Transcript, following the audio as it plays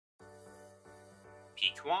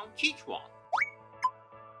Pick one, kick one.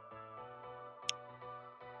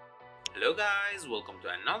 Hello guys, welcome to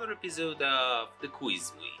another episode of the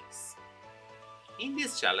QUIZMUIZ. In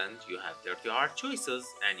this challenge, you have 30 hard choices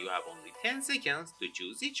and you have only 10 seconds to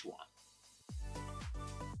choose each one.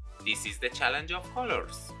 This is the challenge of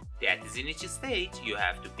colors. That is, in each stage, you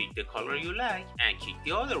have to pick the color you like and kick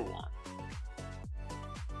the other one.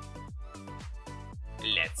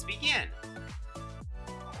 Let's begin.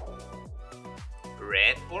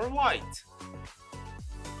 Red or white?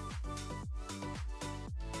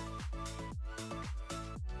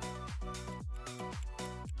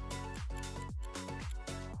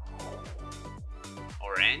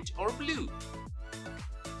 Orange or blue?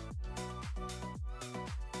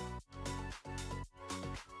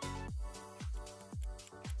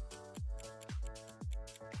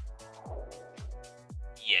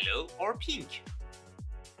 Yellow or pink?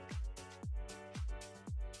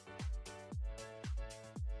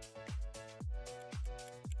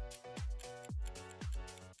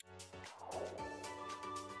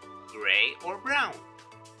 Gray or brown?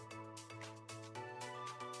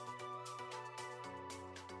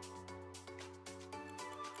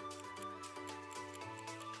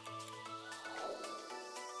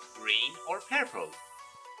 Green or purple?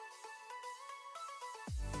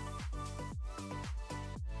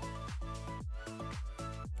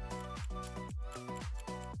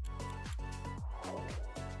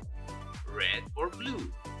 Red or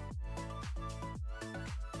blue?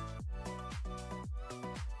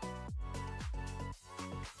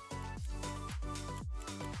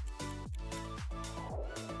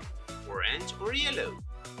 Orange or yellow?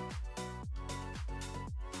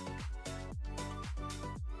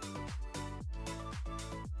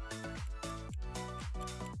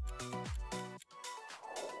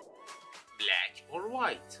 Black or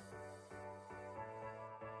white?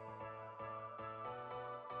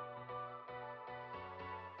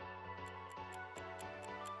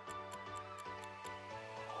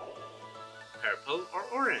 Purple or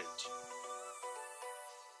orange?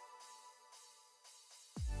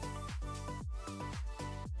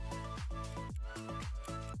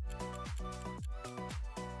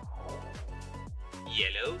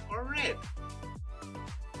 Yellow or red?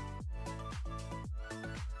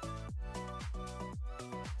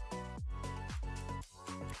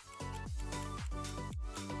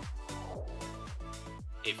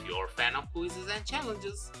 If you're a fan of quizzes and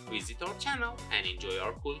challenges, visit our channel and enjoy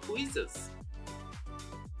our cool quizzes.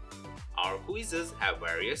 Our quizzes have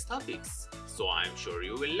various topics, so I'm sure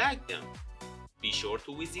you will like them. Be sure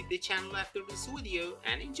to visit the channel after this video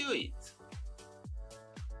and enjoy it.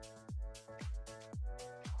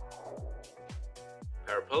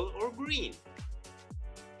 Purple or green?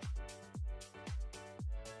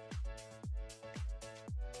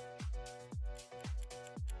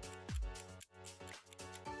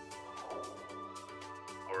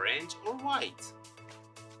 Orange or white?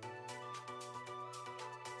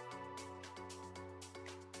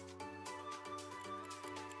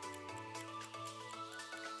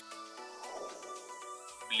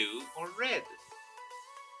 Blue or red?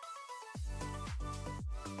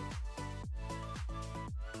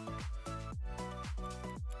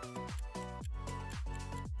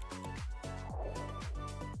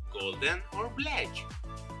 Golden or black?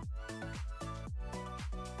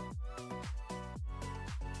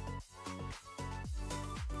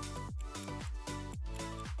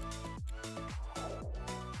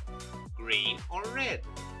 Green or red?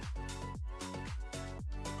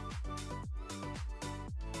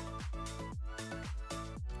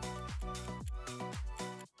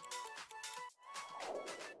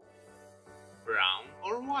 Brown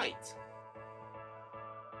or white?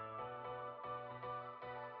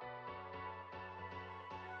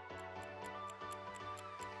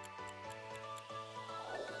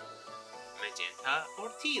 Magenta or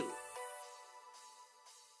teal?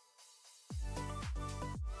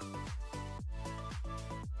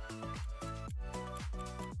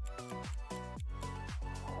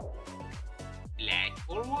 Black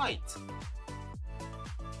or white?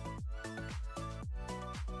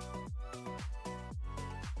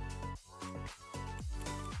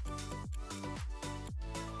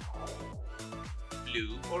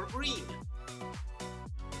 Blue or green?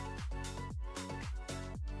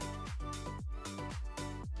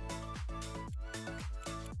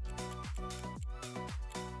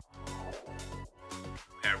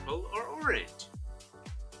 Purple or orange?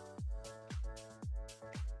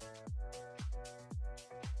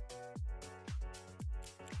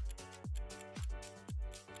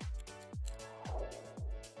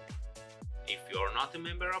 If you're not a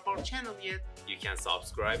member of our channel yet, You can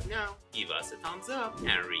subscribe now, give us a thumbs up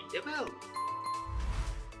and ring the bell.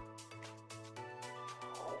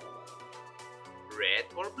 Red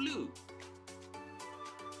or blue?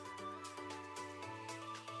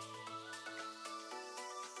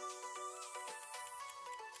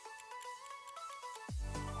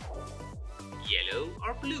 Yellow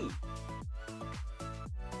or blue?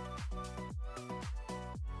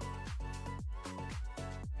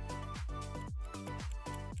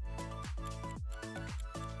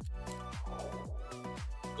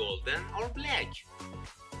 Golden or black?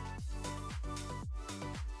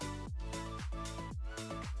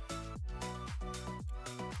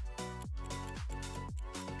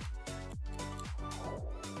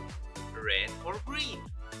 Red or green?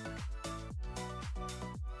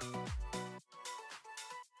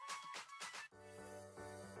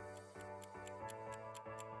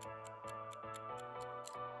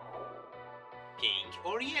 Pink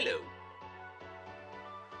or yellow?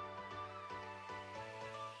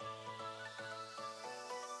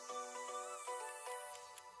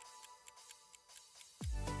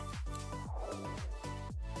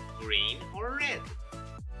 Green or red?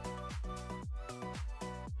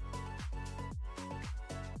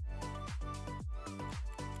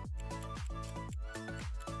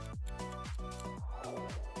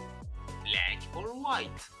 Black or white?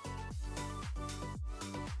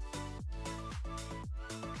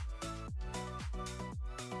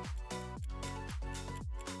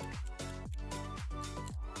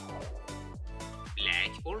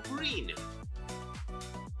 Black or green?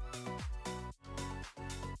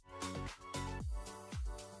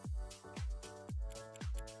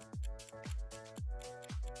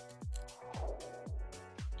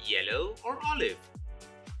 Yellow or olive?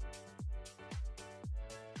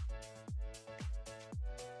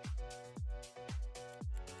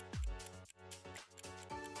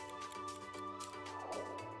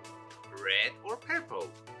 Red or purple?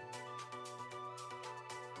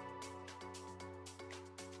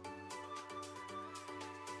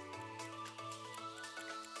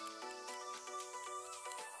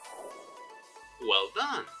 Well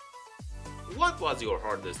done! What was your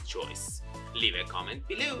hardest choice? Leave a comment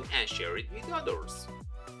below and share it with others.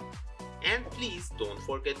 And please don't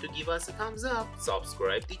forget to give us a thumbs up,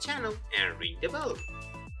 subscribe the channel and ring the bell.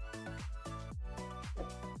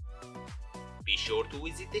 Be sure to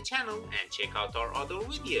visit the channel and check out our other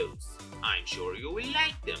videos. I'm sure you will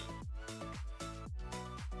like them.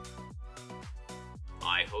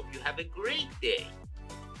 I hope you have a great day.